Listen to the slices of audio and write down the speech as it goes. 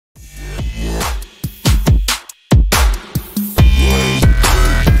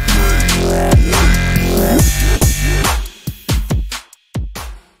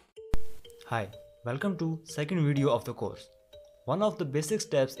Welcome to second video of the course. One of the basic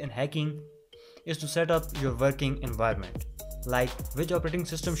steps in hacking is to set up your working environment, like which operating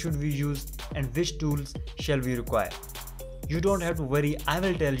system should we use and which tools shall we require. You don't have to worry, I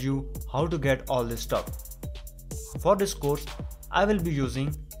will tell you how to get all this stuff. For this course, I will be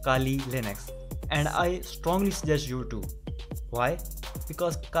using Kali Linux and I strongly suggest you to. Why?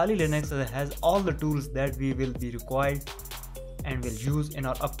 Because Kali Linux has all the tools that we will be required and will use in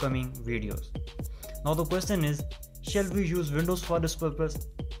our upcoming videos. Now the question is, shall we use Windows for this purpose?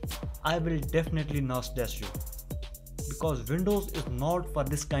 I will definitely not suggest you, because Windows is not for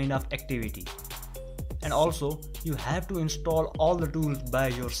this kind of activity. And also, you have to install all the tools by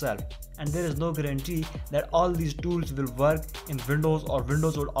yourself, and there is no guarantee that all these tools will work in Windows or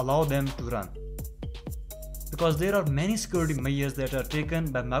Windows would allow them to run. Because there are many security measures that are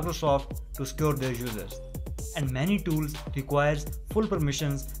taken by Microsoft to secure their users, and many tools requires full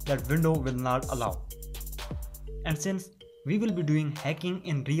permissions that Windows will not allow. And since we will be doing hacking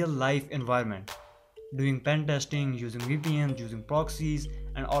in real life environment, doing pen testing, using VPNs, using proxies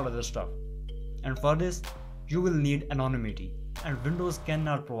and all other stuff. And for this, you will need anonymity, and Windows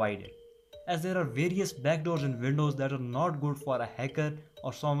cannot provide it, as there are various backdoors in Windows that are not good for a hacker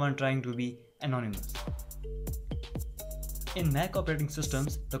or someone trying to be anonymous. In Mac operating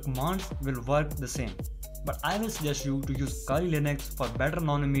systems, the commands will work the same, but I will suggest you to use Kali Linux for better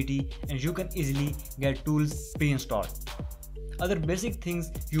anonymity, and you can easily get tools pre-installed. Other basic things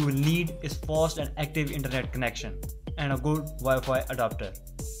you will need is fast and active internet connection and a good Wi-Fi adapter.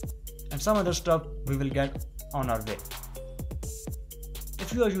 And some other stuff we will get on our way.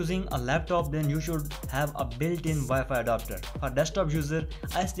 If you are using a laptop, then you should have a built-in Wi-Fi adapter. For desktop user,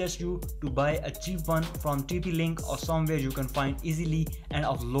 I suggest you to buy a cheap one from TP-Link or somewhere you can find easily and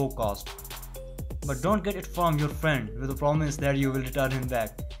of low cost. But don't get it from your friend with a promise that you will return him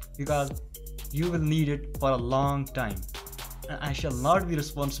back, because you will need it for a long time, and I shall not be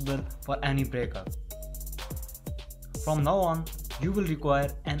responsible for any breakup. From now on, you will require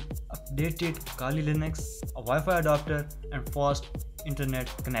an updated Kali Linux, a Wi-Fi adapter and fast internet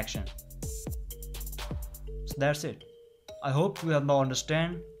connection. So that's it. I hope you have now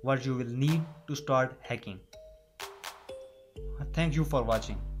understand what you will need to start hacking. Thank you for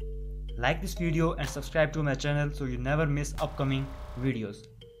watching. Like this video and subscribe to my channel so you never miss upcoming videos.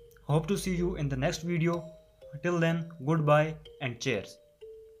 Hope to see you in the next video. Till then, goodbye and cheers.